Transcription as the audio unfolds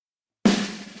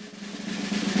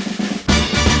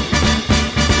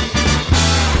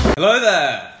Hello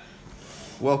there!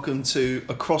 Welcome to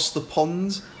Across the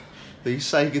Pond, the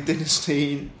Sega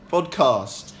Dynasty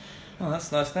podcast. Oh,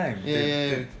 that's a nice name.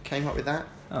 Yeah. Came up with that.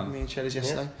 Me and Cheddars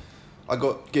yesterday. I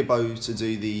got Gibbo to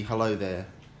do the hello there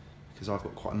because I've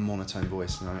got quite a monotone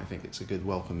voice and I don't think it's a good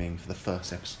welcoming for the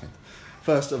first episode.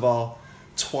 First of our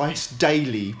twice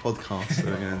daily podcast that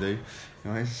we're going to do.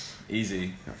 Guys,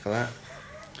 Easy. up for that.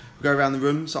 We'll go around the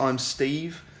room. So I'm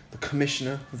Steve, the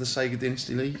commissioner of the Sega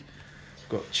Dynasty League.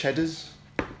 We've got Cheddars.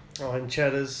 Oh, I'm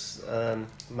Cheddars,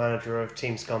 manager of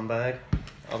Team Scumbag,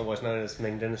 otherwise known as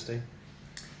Ming Dynasty.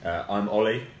 I'm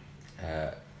Ollie,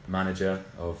 manager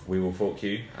of We Will Fork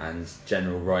You and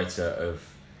general writer of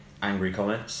Angry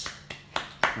Comments.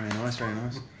 Very nice, very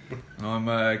nice. And I'm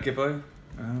Gibbo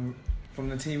from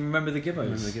the team Remember the Gibbos.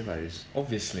 Remember the Gibbos.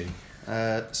 Obviously.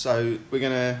 So we're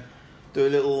going to do a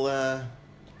little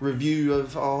review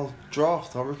of our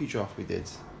rookie draft we did.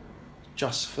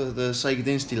 Just for the Sega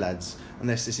Dynasty lads.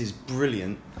 Unless this is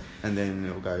brilliant, and then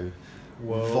it'll go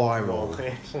viral.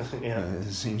 Yeah.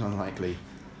 It seems unlikely.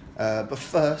 But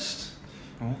first,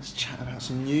 let's chat about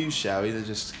some news, shall we? There's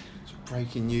just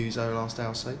breaking news over last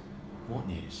hour or so. What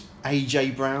news?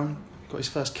 AJ Brown got his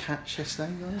first catch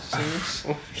yesterday, guys.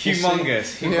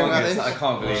 Humongous. I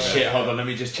can't believe it. Shit, hold on, let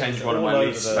me just change one of my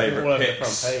least favourite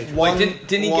picks.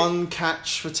 Didn't he one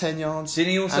catch for 10 yards.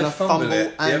 Didn't he also and a fumble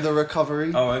it? and a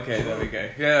recovery. Oh, okay, there we go.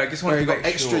 Yeah, I just wanted Where he to got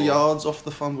make extra sure. yards off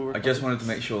the fumble I recovery. just wanted to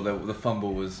make sure that the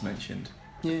fumble was mentioned.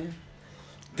 Yeah.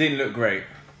 Didn't look great.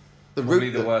 The Probably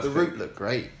route, the worst the route pick. looked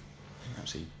great.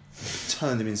 Absolutely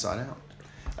turned him inside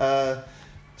out.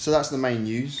 So that's the main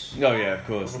news. Oh yeah, of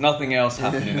course. Nothing else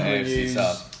happened in the AFC News.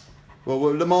 South. Well,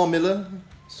 Lamar Miller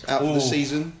out for Ooh. the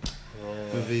season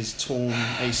with his torn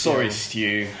ACL. Sorry,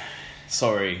 Stu.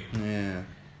 Sorry. Yeah.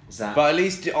 Is that? But at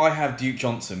least I have Duke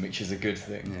Johnson, which is a good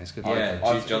thing. Yeah, it's good.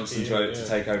 Duke Johnson to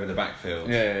take over the backfield.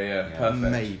 Yeah.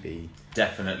 Perfect. Maybe.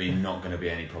 Definitely not going to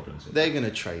be any problems with They're going to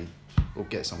trade or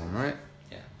get someone, right?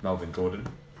 Yeah. Melvin Gordon.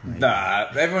 Nah,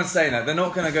 everyone's saying that. They're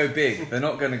not going to go big. They're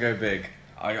not going to go big.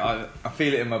 I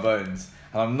feel it in my bones.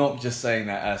 And I'm not just saying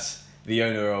that as the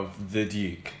owner of the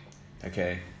Duke.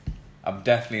 Okay? I'm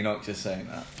definitely not just saying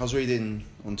that. I was reading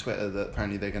on Twitter that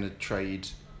apparently they're going to trade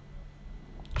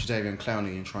Jadeveon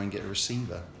Clowney and try and get a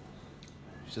receiver.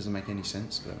 Which doesn't make any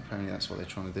sense, but apparently that's what they're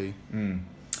trying to do.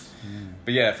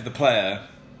 But yeah, for the player,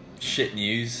 shit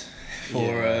news for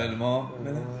Yeah. Lamar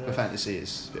Miller. For fantasy,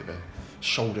 it's a bit of a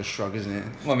shoulder shrug, isn't it?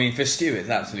 Well, I mean, for Stu, it's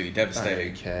absolutely I don't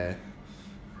devastating. care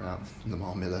about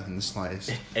Lamar Miller in the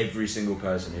slightest. Every single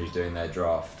person who's doing their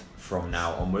draft from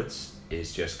now onwards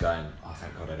is just going, oh,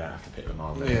 thank God I don't have to pick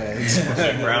Lamar Miller. Yeah,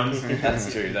 exactly. rounds.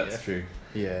 That's true, that's true.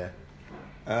 Yeah.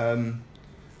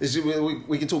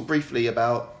 We can talk briefly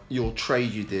about your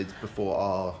trade you did before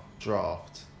our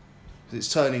draft. It's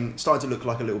starting to look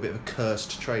like a little bit of a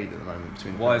cursed trade at the moment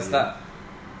between. Why is that?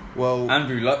 Well,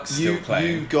 Andrew Luck's still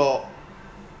playing. You got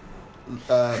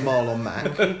Marlon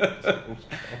Mack,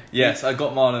 Yes, I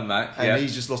got Marlon Mack. and Yeah.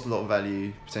 he's just lost a lot of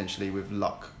value potentially with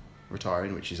Luck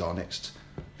retiring, which is our next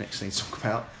thing to talk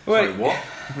about. Wait, Sorry, what?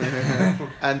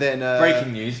 And then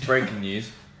breaking news.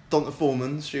 Donta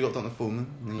Foreman. So you got Donta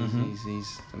Foreman.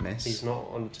 He's a mess. He's not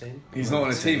on the team. He's not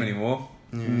on a team anymore.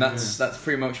 Yeah. And that's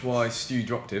pretty much why Stu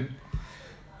dropped him.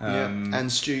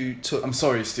 And Stu took. I'm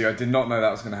sorry, Stu. I did not know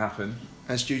that was going to happen.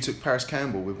 And Stu took Paris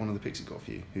Campbell with one of the picks he got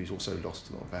for you, who's also lost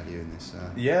a lot of value in this.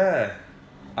 Yeah,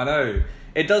 I know.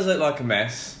 It does look like a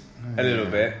mess, a little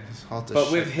bit. It's hard to But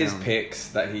with shake his down. picks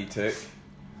that he took,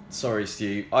 sorry,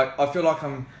 Stu. I feel like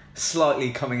I'm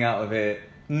slightly coming out of it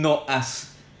not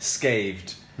as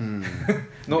scathed,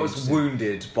 not as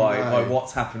wounded by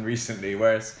what's happened recently.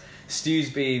 Whereas Stu's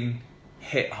been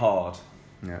hit hard.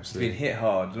 Yeah, He's absolutely. been hit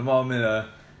hard. Lamar Miller,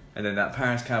 and then that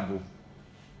Paris Campbell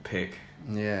pick.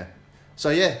 Yeah. So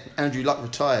yeah, Andrew Luck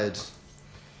retired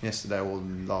yesterday or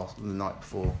the night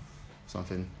before,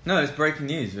 something. No, it's breaking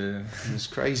news. It was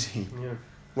crazy. Yeah.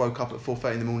 Woke up at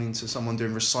 4:30 in the morning to someone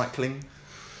doing recycling.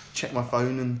 Checked my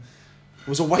phone and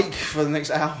was awake for the next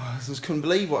hour. I just couldn't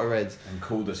believe what I read. And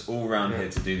called us all round here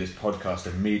to do this podcast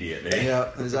immediately. Yeah,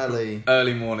 exactly.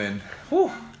 Early morning.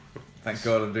 Whew. Thank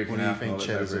God I'm drinking What do you alcohol think,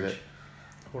 at Cheddars, of beverage. it?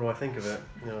 What do I think of it?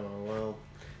 Oh, well,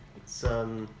 it's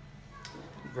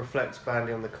reflects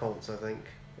badly on the Colts, I think,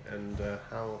 and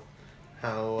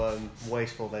how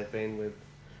wasteful they've been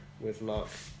with Luck.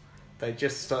 They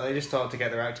just started to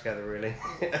get their act together, really,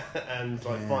 and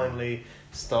finally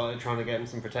started trying to get him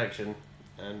some protection.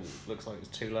 And looks like it's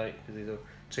too late because he's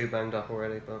too banged up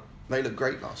already. But They looked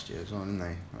great last year as well, didn't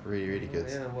they? Like really, really good.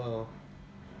 yeah, well,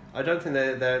 I don't think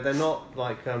they're not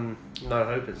like no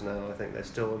hopers now. I think they're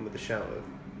still in with the shout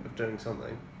of doing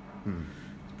something.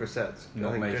 Brissett's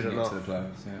not making it enough. to the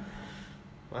playoffs. Yeah.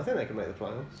 I think they can make the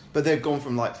playoffs. But they've gone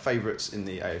from like favourites in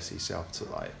the AFC South to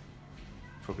like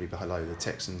probably below the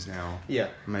Texans now. Yeah.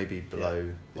 Maybe below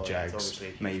the Jags.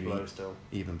 It's maybe below still.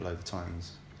 even below the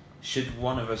Titans. Should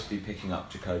one of us be picking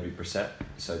up Jacoby Brissett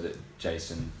so that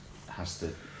Jason has to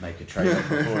make a trade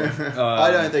before him? I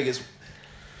don't think it's.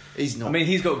 He's not. I mean,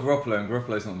 he's got Garoppolo, and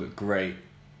Garoppolo's not looked great.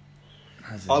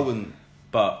 Has he? I wouldn't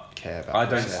But care about. I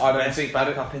don't. Brissett. I don't Best think.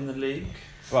 backup in the league.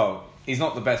 Well, he's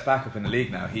not the best backup in the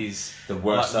league now. He's The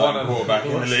worst like starting quarterback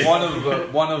in the league.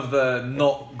 One of the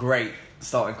not great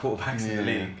starting quarterbacks in the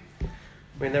Yeah. league.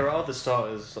 I mean, there are other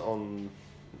starters on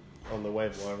the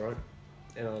waiver wire, right?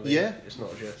 In our league. Yeah. It's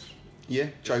not just. Yeah,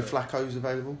 Joe Flacco's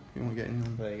available. If you want to get in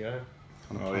on. There you go.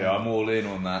 Oh yeah, I'm all in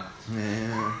on that.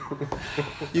 Yeah.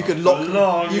 You could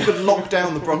lock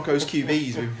down the Broncos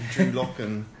QBs with Drew Lock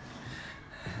and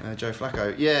Joe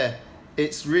Flacco. Yeah,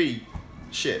 it's really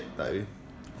shit though.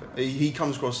 He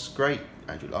comes across great,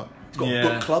 Andrew Luck. He's got a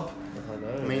book club. I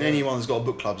know. I mean, anyone that's got a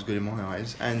book club's good in my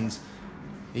eyes, and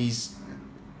he's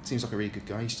seems like a really good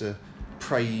guy. He used to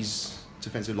praise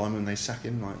defensive linemen when they sack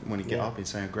him, like when he get up, he'd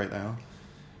say how great they are,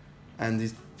 and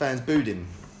his fans booed him,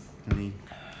 and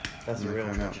That's a real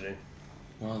found out. tragedy.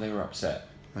 Well, they were upset.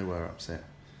 they were upset.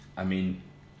 I mean,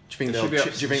 Do you think They they'll?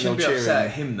 should be, Do you think they'll be cheer upset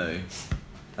at him? him though.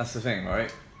 That's the thing,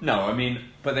 right? no, I mean,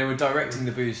 But they were directing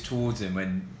the boos towards him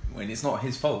when it's not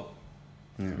his fault,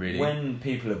 Yeah. really. when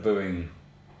people are booing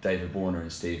David Warner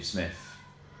and Steve Smith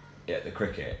at the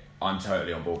cricket, I'm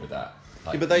totally on board with that.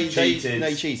 Like, Yeah, but they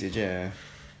cheated. cheated, yeah.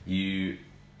 You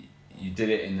did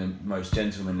it in the most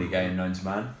gentlemanly game known to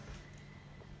man.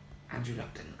 Andrew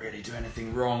Luck didn't really do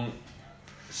anything wrong.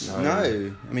 So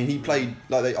No, I mean he played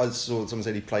like I saw someone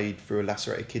said he played through a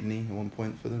lacerated kidney at one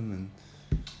point for them,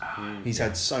 and he's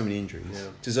had so many injuries. Yeah.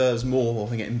 Deserves more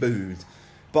than getting booed,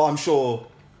 but I'm sure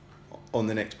on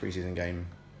the next preseason game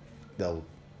they'll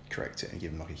correct it and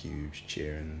give him like a huge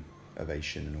cheer and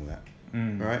ovation and all that.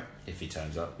 Right? if he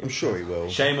turns up. I'm sure he will.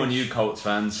 Shame on you, Colts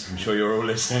fans. I'm sure you're all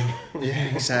listening. Yeah,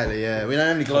 exactly. Yeah, we don't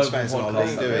have any Colts Global fans in our podcast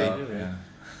league, do that we? we are, yeah.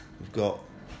 We've got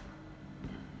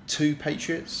 2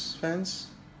 Patriots fans.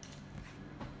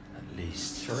 At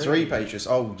least. 3 Patriots.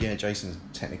 Oh, yeah, Jason's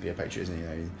technically a Patriot, isn't he?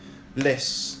 Though?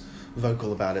 Less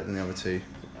vocal about it than the other 2.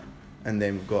 And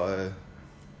then we've got A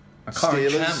current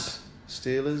champ.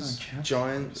 Steelers, champ.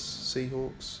 Giants,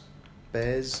 Seahawks,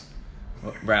 Bears.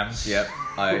 Rams, yep.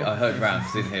 I heard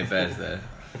Rams, didn't hear Bears there.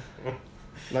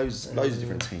 Loads of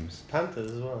different teams.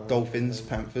 Panthers as well. Dolphins,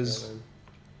 Panthers,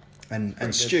 and Pretty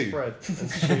good Stu. spread. And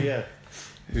Stu, yeah.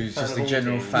 Who's Fan just of a all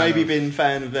general teams. fan. Maybe of- been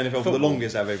fan of the NFL for the football.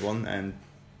 longest out of everyone, and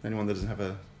anyone that doesn't have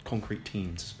a concrete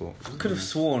team to support. I could have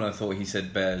sworn I thought he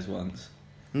said Bears once.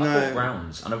 I thought No,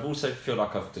 Browns, and I've also feel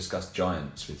like I've discussed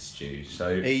Giants with Stu.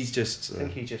 So he's just I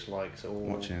think he just likes all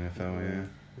watching NFL. Yeah,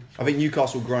 I think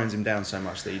Newcastle grinds him down so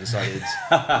much that he decided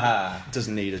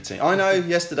doesn't need a team. I know.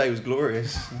 Yesterday was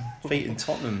glorious. Beating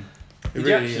Tottenham. It did you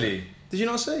really- actually? Did you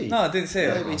not see? No, I didn't see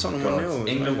Yeah, it. beat Tottenham God. 1-0.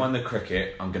 England won the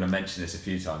cricket. I'm going to mention this a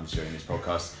few times during this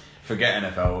podcast. Forget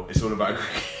NFL. It's all about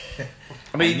cricket.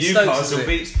 I mean, And Stokes Newcastle is a-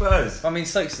 beat Spurs. I mean,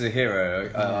 Stokes is a hero.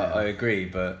 Yeah. I agree,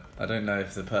 but I don't know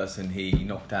if the person he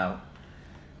knocked out.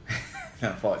 I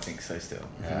think so. Still,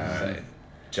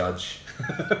 Judge.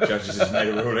 Judges has made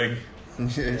a ruling.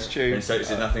 It's true. And Stokes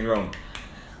did nothing wrong.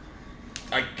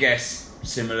 I guess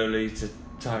similarly to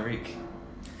Tyreek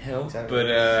Hill, Exactly. but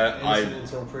Innocent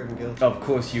until proven guilty. Of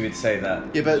course, you would say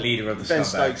that. Yeah, but leader of the Ben scumbags.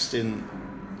 Stokes didn't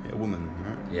hit a woman,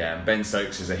 right? yeah, Ben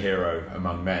Stokes is a hero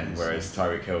among men, whereas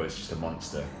Tyreek Hill is just a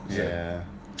monster. So- Yeah.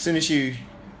 As soon as you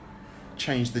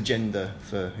change the gender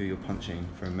for who you're punching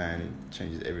for a man, it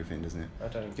changes everything, doesn't it? I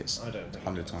don't Gets think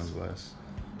 100 times worse.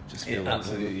 Just It feels,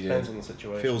 absolutely Depends did. on the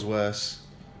situation. feels worse.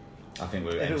 I think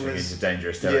we're If it entering was- into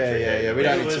dangerous Yeah, territory. yeah, here. yeah, we If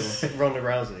don't it need was Ronda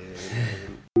Rousey.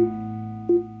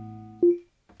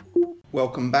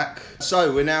 Welcome back.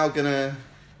 So we're now gonna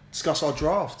discuss our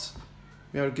draft.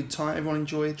 We had a good time. Everyone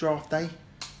enjoyed draft day.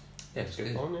 Yeah, it's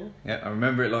good. On, yeah. Yeah, I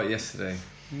remember it like yesterday.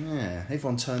 Yeah,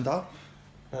 everyone turned up.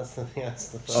 That's the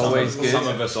first. Always good. Some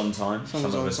of us on time, Some some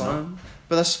was of on us not. time,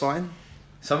 but that's fine.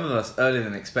 Some of us earlier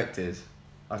than expected.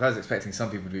 Like I was expecting some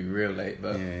people to be real late,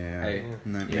 but Yeah. hey,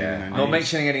 No, Yeah. no, not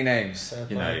mentioning any names.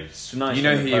 You know, it's nice. You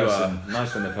know when the who you person,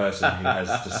 Nice when the person who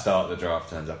has to start the draft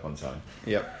turns up on time.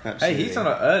 Yep, Hey, absolutely. he turned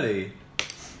up early.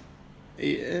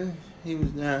 He was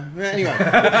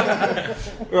anyway.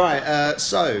 Right,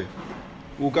 so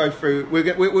we'll go through.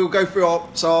 We'll go through our.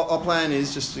 So our plan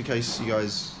is, just in case you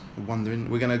guys are wondering,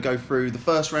 we're going to go through the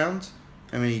first round,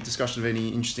 any discussion of any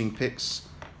interesting picks,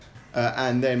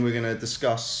 and then we're going to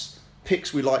discuss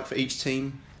picks we like for each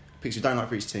team, picks we don't like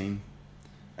for each team,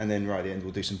 And then right at the end,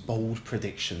 we'll do some bold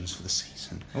predictions for the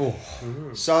season. Oh.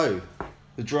 So,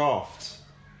 the draft.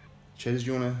 Cheddars,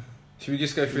 do you want to... Should we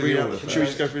just go through Should the order? we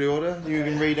just go through the order? You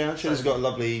can read out. Cheddars got a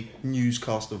lovely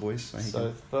newscaster voice. So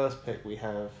the first pick we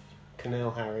have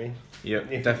Keneal Harry.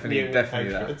 Yep, definitely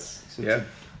that. So Yep.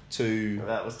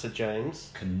 That was to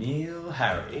James. Keneal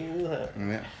Harry.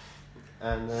 Yeah.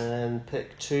 And then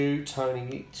pick 2,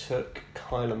 Tony took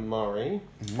Kyler Murray.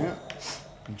 Yeah.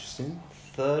 Interesting.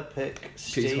 Third pick,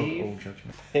 Steve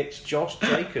picked Josh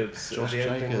Jacobs of the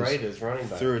Oakland Raiders, running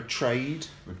back. Through a trade.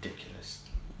 Ridiculous.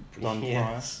 None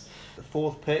Yes. The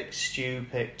fourth pick, Stu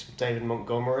picked David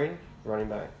Montgomery, running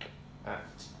back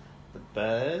at the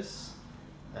Bears.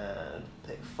 And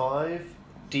pick 5,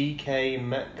 DK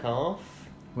Metcalf.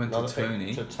 Went to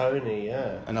Tony. To Tony,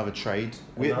 yeah. Another trade.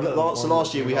 Another So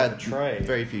last year we had trade.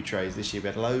 very few trades. This year we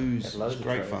had loads. Loads it was of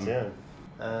great trades, fun.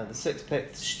 Yeah. The sixth pick,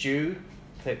 Stu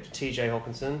picked TJ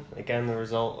Hawkinson. Again, the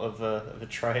result of a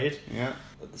trade. Yeah.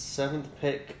 At the seventh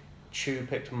pick, Chu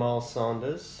picked Miles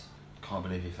Sanders. Can't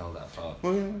believe he fell that far.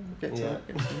 Well, yeah, get to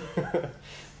that.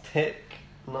 Pick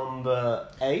number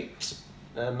 8,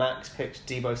 Max picked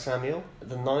Deebo Samuel.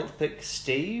 The 9th pick,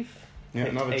 Steve Yeah,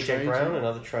 picked another AJ trade. Brown,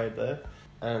 another trade there.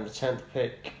 And the 10th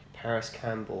pick, Paris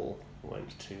Campbell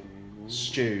went to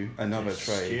Stu, another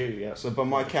trade. Stu, yeah. So by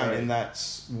my Another counting, trade.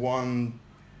 that's 1,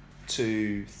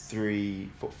 2, 3,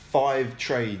 4, 5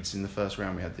 trades in the first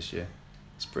round we had this year.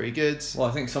 It's pretty good. Well,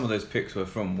 I think some of those picks were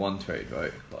from one trade,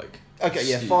 right? Like. Okay,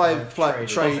 yeah, Stu- 5 traded.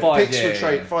 picks were yeah,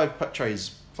 traded. yeah. 5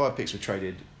 trades. 5 picks were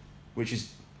traded, which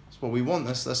is what we want.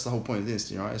 That's the whole point of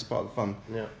this, right? It's part of the fun.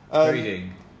 Yeah.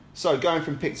 Trading. So going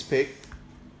from pick to pick,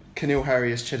 Keneal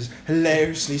Harry, as Cheddars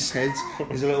hilariously said,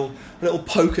 is a little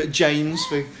poke at James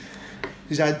for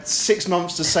he's had 6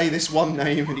 months to say this one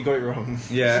name and he got it wrong.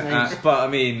 Yeah, but I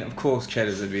mean, of course,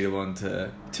 Cheddars would be the one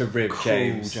to rib Cool,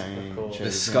 James, Of course. the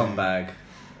scumbag.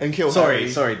 And kill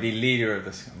Sorry, Harry. the leader of the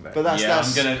scumbag. But that's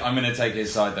I'm gonna take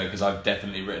his side though because I've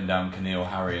definitely written down Keneal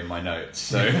Harry in my notes.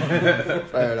 So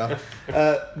fair enough.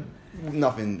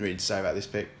 Nothing really to say about this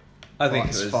pick. I think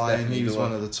It's it was fine. definitely He was the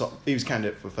one of the top. He was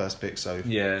candidate for first pick, so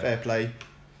Yeah. fair play.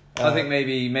 I think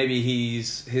maybe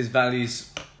his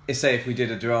values. Say if we did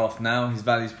a draft now, his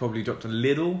values probably dropped a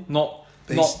little, not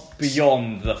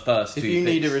beyond the first. If 2 you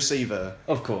need a picks. receiver,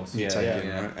 Of course, you yeah, take yeah, him,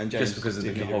 yeah. right? And James Just because of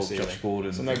did the need a whole receiver. Josh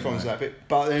Gordon. So no thing, problems with right? that bit.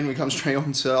 But then we come straight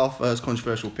on to our first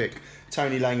controversial pick.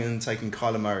 Tony Langan taking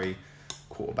Kyler Murray,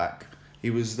 quarterback. He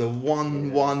was the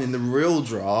 1-1 in the real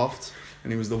draft,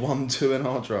 and he was the 1-2 in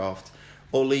our draft.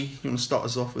 Ollie, you want to start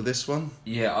us off with this one?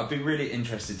 yeah, I'd be really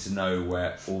interested to know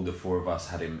where all the 4 of us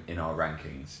had him in our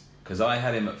rankings because I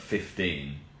had him at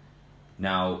 15.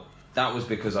 Now that was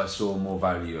because I saw more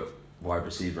value at wide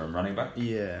receiver and running back.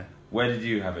 Yeah. Where did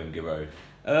you have him, Gibbo?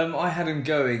 I had him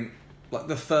going like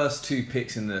the first 2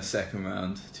 picks in the second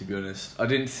round. To be honest, I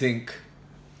didn't think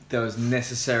there was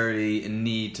necessarily a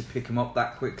need to pick him up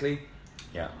that quickly.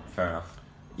 Yeah, fair enough.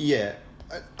 Yeah.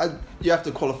 You have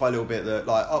to qualify a little bit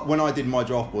that when I did my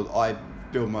draft board, I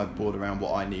build my board around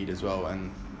what I need as well,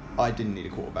 and I didn't need a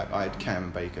quarterback. I had Cam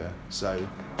and Baker. So,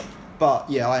 but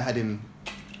yeah, I had him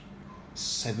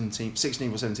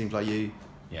 16th or 17th like you.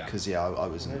 Yeah. Because I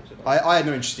wasn't. I had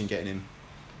no interest in getting him.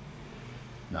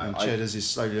 No, And Cheddars is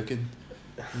slowly looking.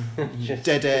 Just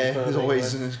Dead air, confirming as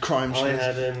always, where- in a crime I show.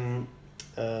 had him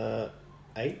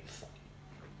 8th.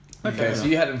 Okay, Yeah. so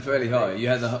you had him fairly high. You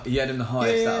had him the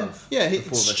highest out of Yeah, the 4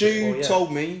 of us. Stu Well, yeah.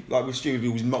 told me, like with Stu,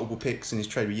 with his multiple picks in his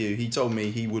trade with you, he told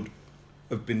me he would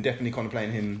have been definitely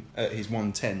contemplating him at his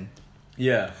 110.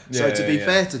 Yeah. So to be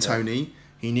fair to yeah. Tony,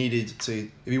 he needed to,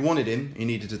 if he wanted him, he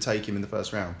needed to take him in the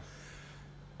first round.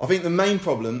 I think the main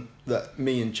problem that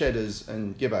me and Cheddars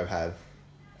and Gibbo have,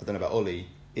 I don't know about Ollie,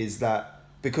 is that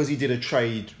because he did a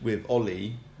trade with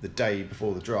Ollie the day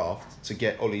before the draft to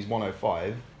get Ollie's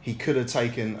 105, he could have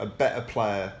taken a better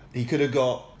player. He could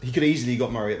have easily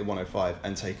got Murray at the 105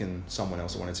 and taken someone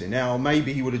else at 102. Now,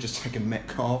 maybe he would have just taken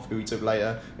Metcalf, who he took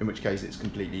later, in which case it's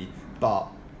completely... But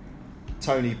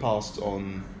Tony passed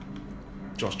on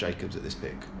Josh Jacobs at this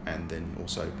pick, and then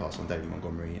also passed on David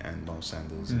Montgomery and Miles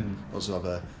Sanders and lots of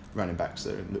other running backs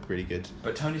that look really good.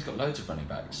 But Tony's got loads of running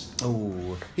backs.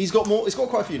 Oh, he's got more. He's got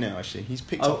quite a few now. Actually, he's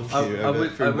picked up a few. I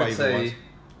would waiver say,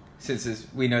 wise. since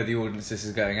we know the audience this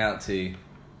is going out to,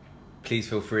 please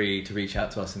feel free to reach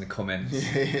out to us in the comments.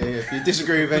 Yeah, if you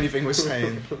disagree with anything we're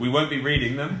saying, We won't be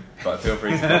reading them, but feel free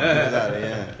to. exactly,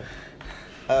 yeah.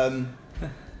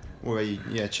 What about you?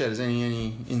 Yeah, Ched, is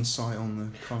any insight on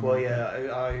the current? Well,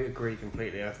 yeah, I agree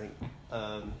completely. I think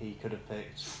he could have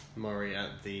picked Murray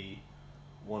at the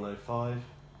 105.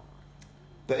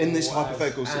 But in this Or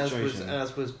hypothetical as situation,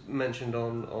 was mentioned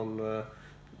on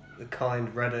the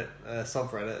kind Reddit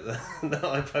subreddit that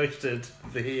I posted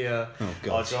the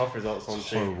our draft results on.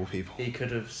 Horrible people. He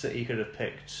could have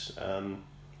picked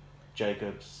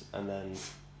Jacobs and then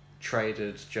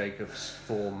traded Jacobs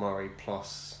for Murray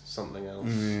plus something else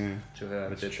to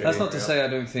whoever did. That's not to say I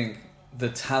don't think the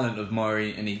talent of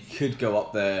Murray, and he could go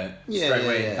up there straight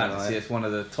away in fantasy as one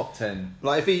of the top 10.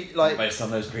 Like if he based on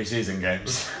those pre-season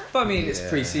games. But I mean, it's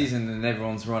pre-season and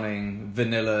everyone's running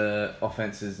vanilla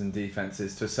offenses and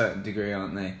defenses to a certain degree,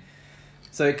 aren't they?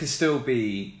 So it could still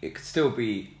be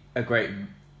a great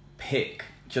pick.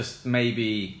 Just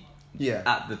maybe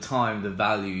at the time the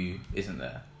value isn't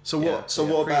there. So what? So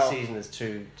what about pre-season? Is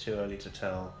too early to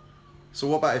tell. So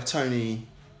what about if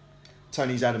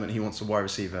Tony's adamant he wants a wide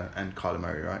receiver and Kyler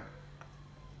Murray, right?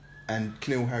 And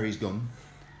Khalil Harry's gone.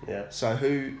 Yeah. So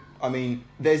who? I mean,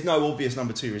 there's no obvious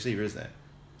number 2 receiver, is there?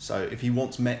 So if he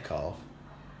wants Metcalf,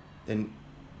 then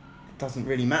it doesn't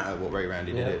really matter what Ray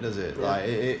Randy did, does it? Yeah.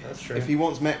 Like That's true. If he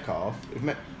wants Metcalf,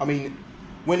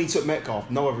 when he took Metcalf,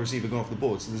 no other receiver gone off the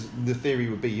board. So the theory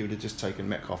would be he would have just taken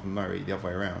Metcalf and Murray the other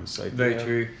way around. So Very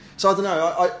true. So I don't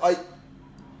know.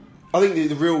 I think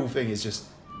the real thing is just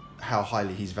how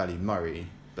highly he's valued Murray,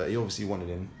 but he obviously wanted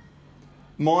him.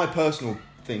 My personal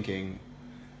thinking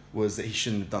was that he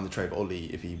shouldn't have done the trade for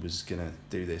Ollie if he was going to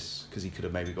do this, because he could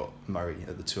have maybe got Murray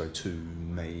at the 202,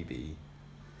 maybe.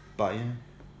 But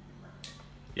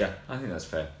Yeah, I think that's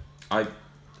fair.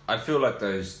 I feel like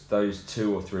those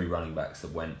 2 or 3 running backs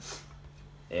that went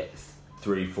at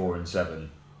 3, 4 and 7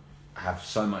 have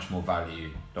so much more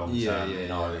value long term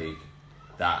in our league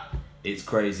that it's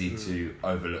crazy to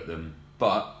overlook them.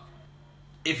 But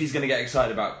if he's going to get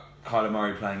excited about Kyler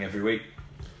Murray playing every week,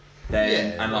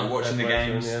 then watching the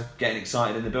games, getting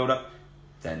excited in the build-up,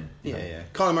 then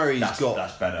Kyler Murray's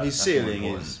that's better. His ceiling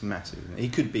is massive. Isn't it? He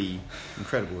could be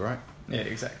incredible, right? Yeah,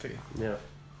 exactly. Yeah.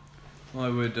 I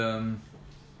would.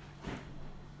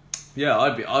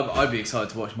 I'd be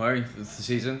excited to watch Murray for the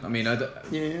season. I mean,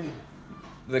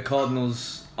 the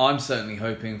Cardinals. I'm certainly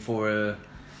hoping for a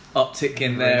uptick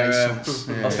in their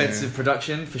offensive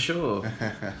production for sure.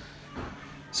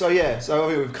 So I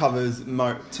think we've covered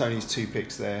Tony's 2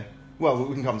 picks there. Well,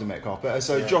 we can come to Metcalf, but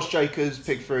Josh Jacobs,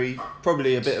 pick 3,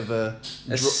 probably a bit of a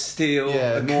steal,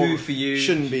 a coup for you.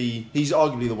 Shouldn't be. He's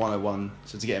arguably the 101,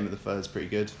 so to get him at the 3rd is pretty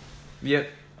good. Yep.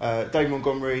 David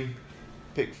Montgomery,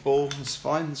 pick 4, it's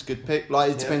fine. It's a good pick.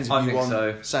 Like it depends if you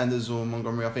want Sanders or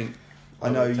Montgomery. I think I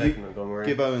know you,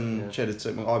 Gibbo and Cheddar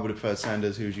took. I would have preferred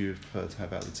Sanders. Who would you have preferred to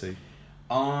have out of the 2?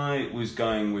 I was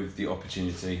going with the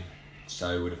opportunity,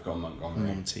 so would have gone Montgomery.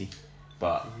 Monty.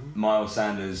 But Miles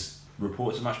Sanders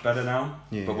reports are much better now.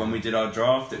 But when we did our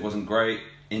draft, it wasn't great.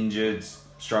 Injured,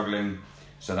 struggling,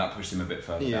 so that pushed him a bit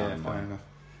further down in mine.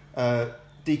 Enough.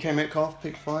 DK Metcalf,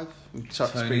 pick 5. We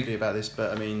talked briefly about this,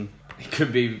 but I mean, he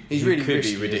could be. He's really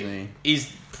risky, isn't he?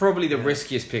 He's probably the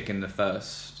riskiest pick in the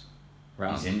 1st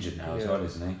round. He's injured now as well,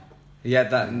 isn't he? He had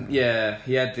that.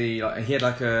 He had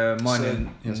a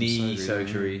minor knee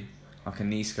surgery, like a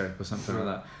knee scope or something like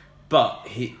that. But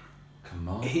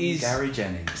he's Gary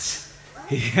Jennings.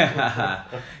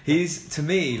 He's to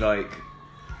me like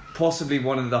possibly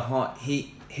one of the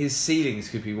his ceilings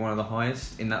could be one of the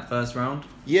highest in that 1st round.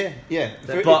 Yeah.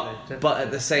 But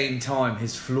at the same time,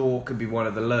 his floor could be one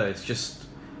of the lowest. Just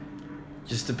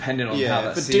depending on how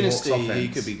that for Seahawks Dynasty, offense. he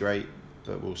could be great,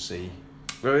 but we'll see.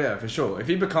 Well, yeah, for sure. If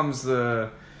he becomes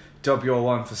the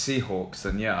WR1 for Seahawks,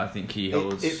 then I think he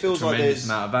holds it feels a tremendous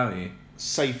like amount of value.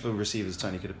 Safer receivers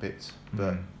Tony could have picked,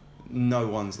 but no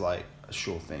one's like a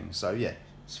sure thing. So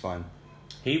it's fine.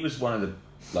 He was one of the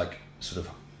sort of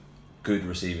good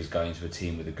receivers going to a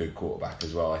team with a good quarterback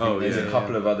as well. I think there's a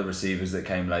couple of other receivers that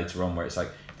came later on where it's like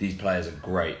these players are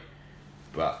great,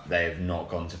 but they have not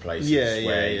gone to places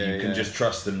where you can just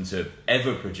trust them to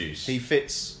ever produce. He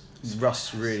fits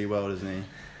Russ really well, doesn't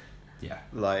he? Yeah.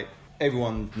 Like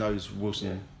everyone knows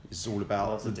Wilson is all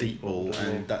about the deep ball,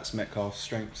 and that's Metcalf's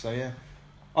strength. So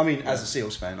I mean, as a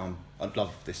Seals fan, I'd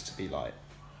love this to be like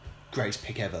greatest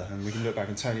pick ever, and we can look back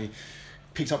and Tony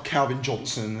picked up Calvin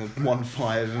Johnson at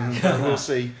 1-5, and we'll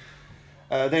see.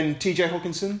 Then TJ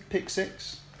Hawkinson, pick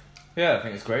 6. Yeah, I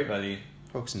think it's great value.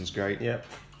 Hawkinson's great. Yep.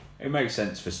 It makes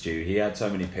sense for Stu. He had so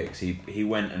many picks. He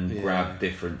went and grabbed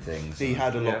different things. He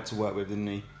had a lot to work with, didn't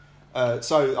he?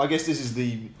 So I guess this is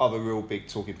the other real big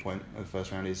talking point of the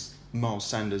 1st round is Miles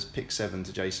Sanders, pick 7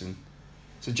 to Jason.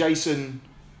 So Jason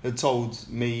had told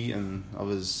me and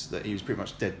others that he was pretty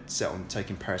much dead set on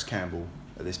taking Paris Campbell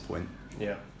at this point.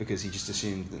 Yeah. Because he just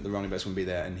assumed that the running backs wouldn't be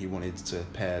there, and he wanted to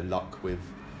pair Luck with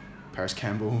Paris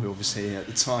Campbell. Obviously, at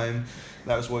the time,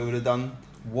 that was what he would have done.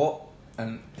 What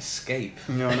an escape!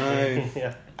 No, I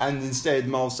know. And instead,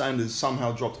 Miles Sanders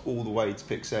somehow dropped all the way to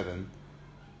pick 7.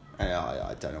 And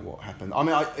I don't know what happened. I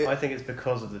mean, I think it's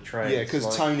because of the trades. Yeah,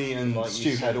 because Tony and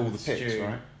Stu had all the picks,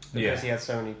 right? Because he had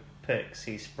so many picks,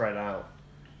 he spread out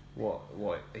what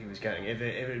he was getting. If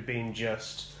it had been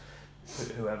just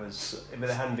if it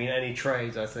hadn't been any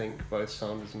trades, I think both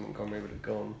Sanders and Montgomery would have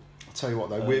gone. I'll tell you what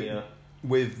though,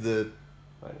 with the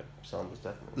I know, Sanders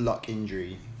definitely. Luck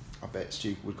injury, I bet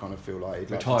Stu would kind of feel like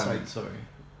he'd retirement. Like to take,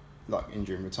 Luck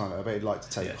injury and retirement. I bet he'd like to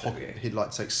take he'd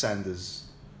like to take Sanders,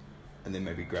 and then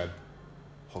maybe grab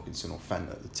Hockenson or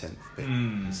Fanta at the 10th pick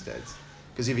instead.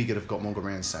 Because if he could have got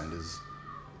Montgomery and Sanders,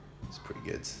 it's pretty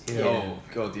good. Yeah. Oh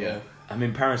God, yeah. I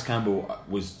mean, Paris Campbell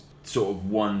was sort of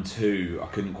 1-2. I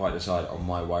couldn't quite decide on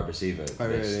my wide receiver list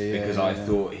because I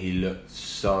thought he looked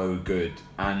so good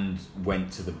and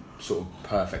went to the sort of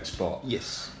perfect spot.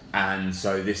 Yes. And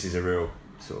so this is a real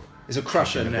sort of... It's a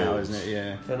crusher now, isn't it?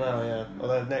 Yeah. For now, yeah.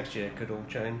 Although next year could all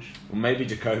change. Well, maybe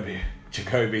Jacoby.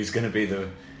 Jacoby's going to be the...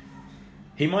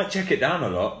 He might check it down a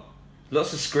lot.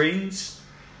 Lots of screens.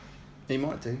 He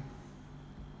might do.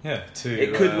 Yeah,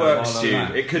 it could work, Stu.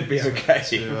 It could be okay.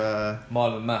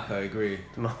 Marlon Mack, I agree.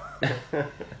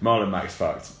 Marlon Mack's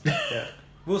fucked. Yeah.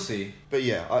 We'll see. But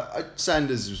yeah,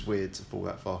 Sanders was weird to fall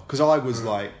that far. Because I was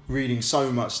like reading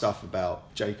so much stuff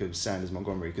about Jacobs, Sanders,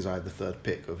 Montgomery because I had the 3rd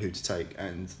pick of who to take.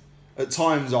 And at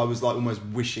times I was like almost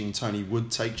wishing Tony would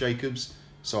take Jacobs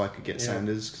so I could get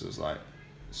Sanders because I was like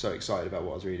so excited about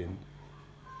what I was reading.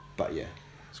 But yeah,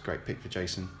 it's a great pick for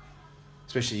Jason.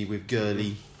 Especially with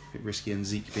Gurley, a bit risky, and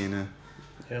Zeke being a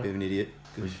bit of an idiot.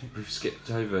 We've skipped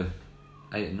over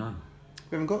 8 and 9.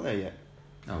 We haven't got there yet.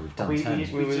 Oh, we've done 10.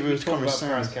 We talked about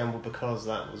Paris Campbell because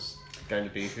that was going to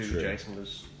be who Jason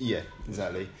was. Yeah,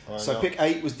 exactly. So pick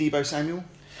 8 was Deebo Samuel.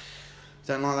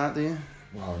 Don't like that, do you?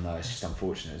 Well, no, it's just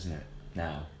unfortunate, isn't it?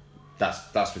 Now,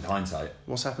 that's with hindsight.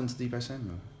 What's happened to Deebo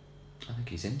Samuel? I think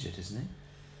he's injured, isn't he?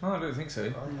 Oh, I don't think so.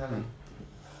 I haven't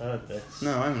heard this.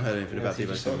 No, I haven't heard anything about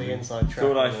Deebo Samuel. The inside track.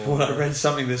 Thought I read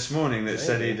something this morning that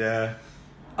said he'd.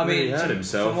 I mean, hurt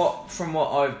himself. From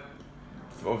what I've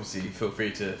obviously feel free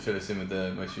to fill us in with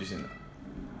the most recent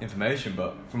information,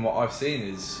 but from what I've seen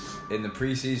is in the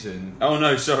pre-season. Oh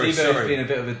no, sorry. Deebo's been a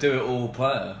bit of a do-it-all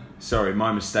player. Sorry,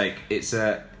 my mistake. It's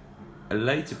a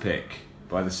later pick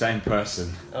by the same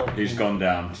person who's gone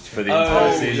down for the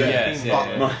entire season. Yes,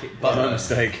 my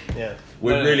mistake. Yeah,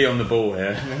 we're really on the ball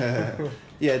here.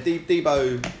 Yeah,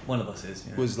 Deebo. One of us is.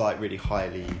 Was like really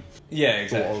highly. Yeah,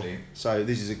 exactly. So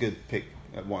this is a good pick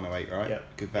at 108, right? Yeah.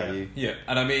 Good value. Yeah,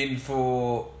 and I mean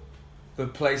for the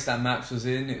place that Max was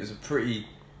in, it was a pretty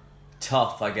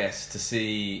tough, I guess, to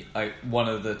see one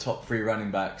of the top 3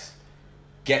 running backs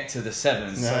get to the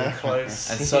 7th so close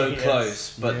and so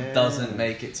close, but doesn't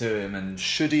make it to him. And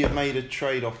should he have made a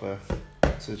trade offer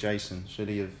to Jason? Should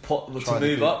he have to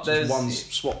move up?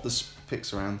 Swap the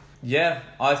picks around. Yeah,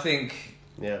 I think.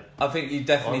 Yeah, I think you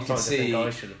definitely could see. I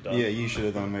should have done. Yeah, you should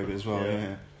have done maybe as well.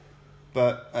 Yeah.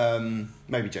 But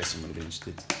maybe Jason would have been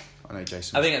interested. I know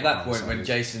Jason. I think at that point when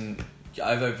Jason,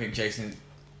 I don't think Jason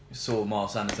saw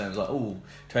Miles Sanders and was like, "Oh,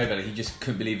 trade value." He just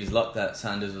couldn't believe his luck that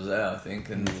Sanders was there. I think,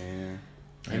 and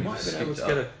he might have been able to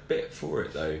get a bit for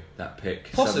it though. That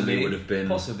pick possibly would have been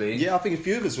possibly. Yeah, I think a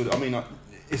few of us would. I mean,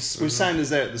 with Sanders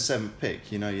there at the 7th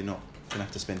pick, you're not gonna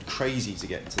have to spend crazy to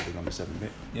get to the number 7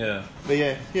 pick. Yeah, but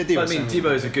Deebo. I mean,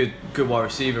 Deebo is a good wide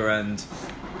receiver, and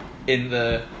in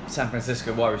the San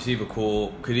Francisco wide receiver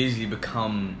core could easily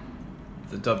become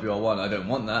the WR1. I don't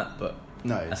want that, but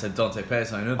no, I said Dante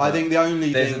Pettis. I know. I think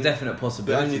there's a definite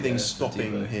possibility. The only thing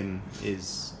stopping him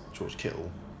is George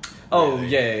Kittle. Oh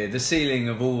yeah, the ceiling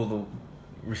of all the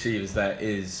receivers there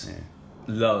is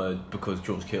lowered because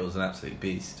George Kittle's an absolute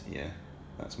beast. Yeah,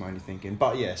 that's my only thinking.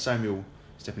 But yeah, Samuel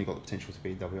has definitely got the potential to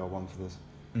be WR1 for the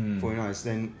 49ers.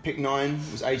 Then pick 9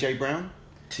 was AJ Brown.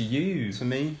 To you. To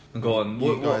me. Go on.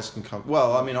 You guys can come.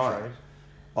 Well, I mean,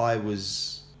 I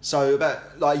was so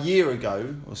about like a year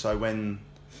ago or so when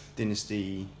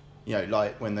Dynasty,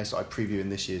 like when they started previewing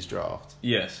this year's draft.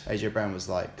 Yes. AJ Brown was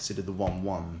like considered the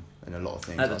 1-1 in a lot of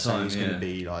things. At the time, he's going to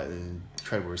be like the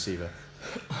tradable receiver.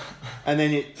 And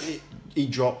then he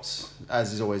dropped,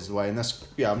 as is always the way, and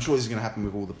I'm sure this is going to happen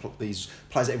with all these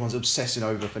players that everyone's obsessing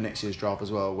over for next year's draft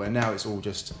as well. Where now it's all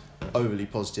just overly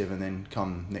positive, and then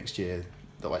come next year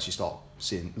they'll actually start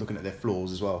looking at their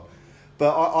flaws as well.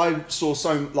 But I saw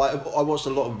I watched a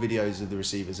lot of videos of the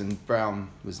receivers, and Brown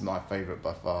was my favourite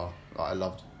by far. I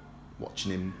loved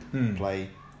watching him play,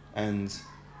 and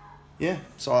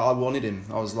so I wanted him.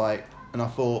 I was like, and I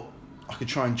thought I could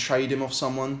try and trade him off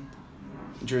someone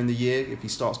during the year if he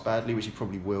starts badly, which he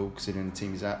probably will considering the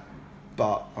team he's at.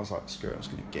 But I was like, screw it, I was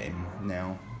going to get him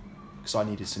now. because I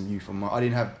needed some youth on my. I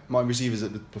didn't have my receivers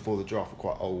before the draft were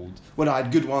quite old. Well, I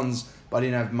had good ones, but I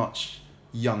didn't have much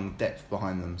young depth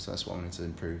behind them, so that's what I wanted to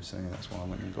improve. So yeah, that's why I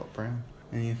went and got Brown.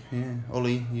 And yeah,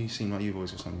 Ollie, you seem like you've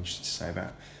always got something to say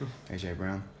about AJ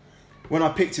Brown. When I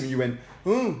picked him, you went,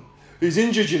 "Oh, he's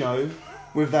injured," you know,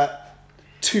 with that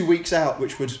 2 weeks out,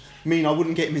 which would mean I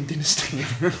wouldn't get him in Dynasty.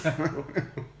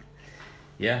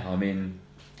 Yeah, I mean,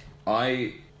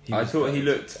 I thought he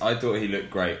looked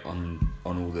great on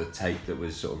all the tape that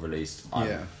was sort of released.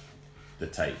 The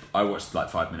tape. I watched like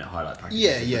 5-minute highlight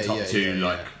packages. The top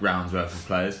two rounds worth of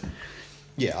players.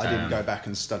 Yeah, I didn't go back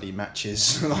and study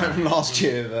matches like from last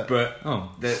year. But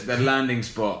the landing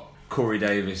spot, Corey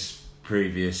Davis,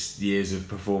 previous years of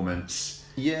performance.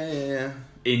 Yeah.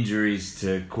 Injuries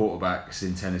to quarterbacks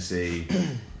in Tennessee.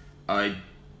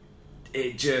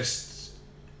 It just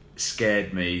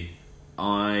scared me.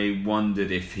 I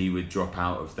wondered if he would drop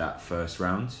out of that first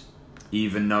round,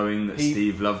 even knowing that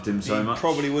Steve loved him so much.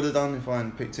 Probably would have done if I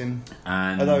hadn't picked him.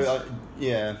 And although,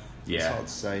 it's hard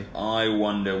to say. I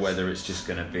wonder whether it's just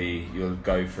going to be you'll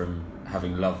go from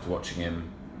having loved watching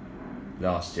him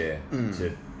last year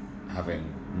to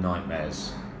having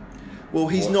nightmares. Well,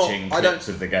 he's not. Clips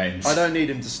of the games. I don't need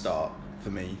him to start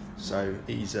for me. So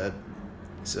it's a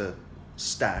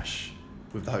stash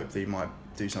with the hope that he might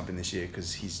do something this year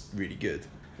because he's really good.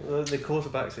 The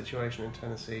quarterback situation in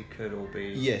Tennessee could all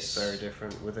be very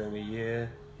different within a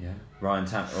year. Yeah, Ryan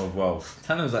Tannehill.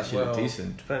 Tannehill actually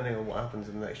decent, depending on what happens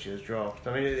in next year's draft.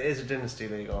 I mean, it is a dynasty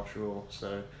league after all,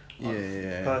 so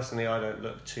personally, I don't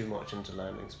look too much into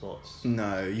landing spots.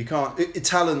 No, you can't.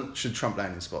 Talent should trump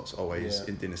landing spots always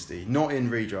in dynasty, not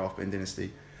in redraft, but in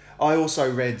dynasty. I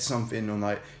also read something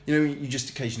on you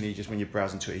just occasionally when you're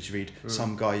browsing Twitter, you read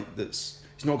some guy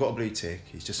he's not got a blue tick,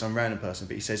 he's just some random person,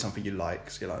 but he says something you like,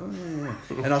 so you're like,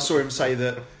 oh. And I saw him say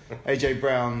that AJ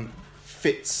Brown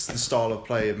fits the style of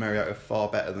play of Mariota far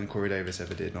better than Corey Davis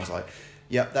ever did, and I was like,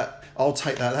 yep, I'll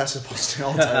take that. That's a positive.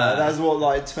 I'll take that. That's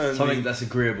what turned something that's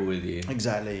agreeable with you.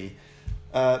 Exactly.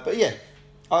 But yeah,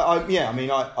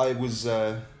 I was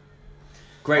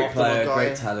great player,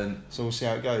 great talent. So we'll see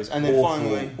how it goes. And then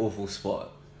finally, awful spot.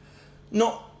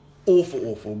 Not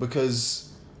awful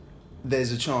because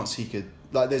there's a chance he could.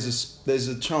 There's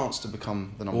a chance to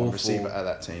become the number one receiver at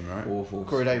that team, right? Awful.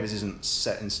 Corey Davis isn't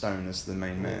set in stone as the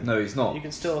main man. No, he's not. You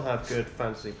can still have good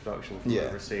fantasy production from a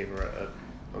receiver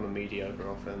on a mediocre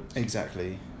offense.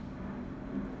 Exactly.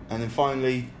 And then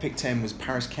finally, pick 10 was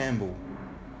Paris Campbell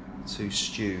to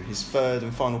Stu. His third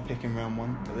and final pick in round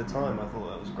 1. At the time, I thought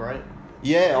that was great.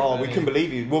 Yeah, we couldn't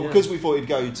believe you. Well, because we thought he'd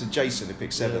go to Jason at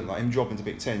pick 7, him dropping to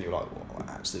pick 10, you're like, well,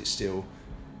 absolute steal.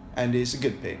 And it's a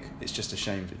good pick. It's just a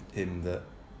shame for him that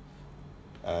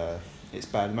it's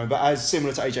bad at the moment. But as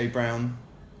similar to AJ Brown,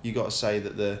 you got to say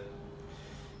that the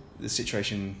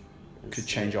situation could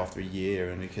change after a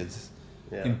year, and it could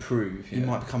improve. He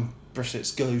might become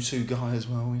Brissett's go-to guy as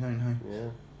well. We don't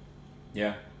know.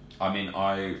 Yeah. I mean,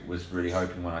 I was really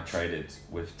hoping when I traded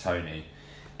with Tony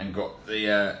and got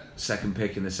the second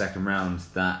pick in the second round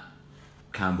that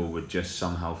Campbell would just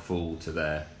somehow fall to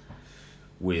there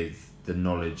with the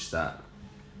knowledge that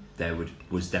there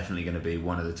was definitely going to be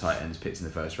one of the tight ends picked in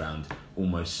the first round,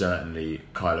 almost certainly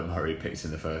Kyler Murray picked in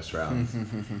the first round,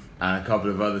 and a couple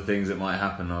of other things that might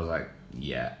happen. I was like,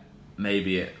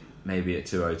 maybe at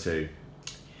 202.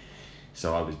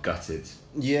 So I was gutted.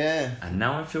 Yeah. And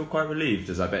now I feel quite relieved,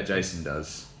 as I bet Jason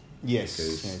does. Yes.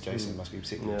 Jason must be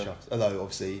particularly chuffed. Although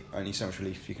obviously only so much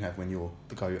relief you can have when you're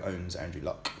the guy who owns Andrew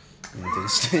Luck in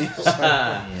Dynasty.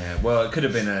 Well, it could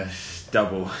have been a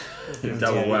double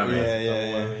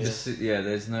whammy. Yeah.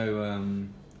 There's no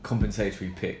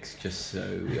compensatory picks, just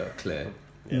so we are clear.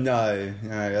 No.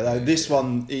 This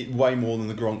one, way more than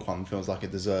the Gronk one, feels like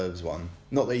it deserves one.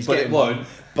 Not that he's but getting it won't. one,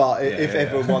 but if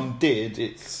everyone did,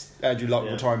 it's Andrew Luck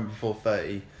retiring before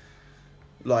 30.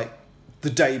 Like the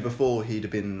day before, he'd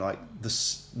have been like the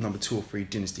number 2 or 3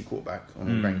 dynasty quarterback on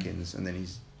the rankings, and then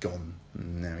he's gone.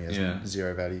 And now he has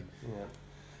zero value.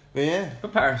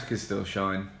 But Paris could still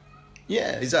shine.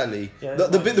 Yeah, exactly. Yeah,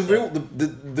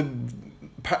 the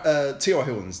T.R.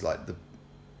 Hilton's like the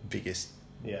biggest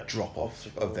drop off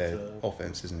of their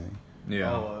offense, isn't he?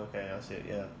 Yeah. Oh, okay, I see it.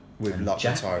 Yeah. With Luck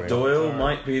Jack retiring. Doyle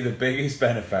might be the biggest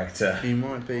benefactor. He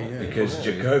might be, because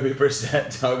Jacoby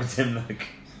Brissett targeted him like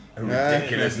a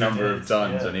ridiculous number of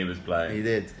times when he was playing. He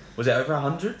did. Was it over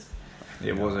 100?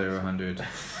 It was over 100.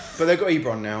 But they've got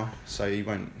Ebron now, so he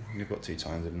won't. You've got 2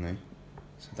 times, haven't they?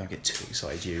 So don't get too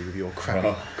excited, you, with your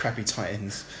crappy tight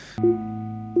ends.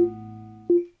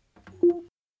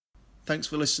 Thanks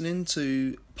for listening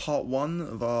to part 1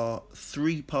 of our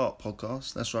 3-part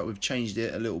podcast. That's right, we've changed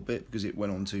it a little bit because it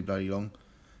went on too bloody long.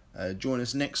 Join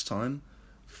us next time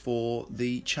for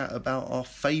the chat about our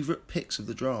favourite picks of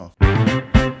the draft.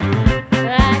 Like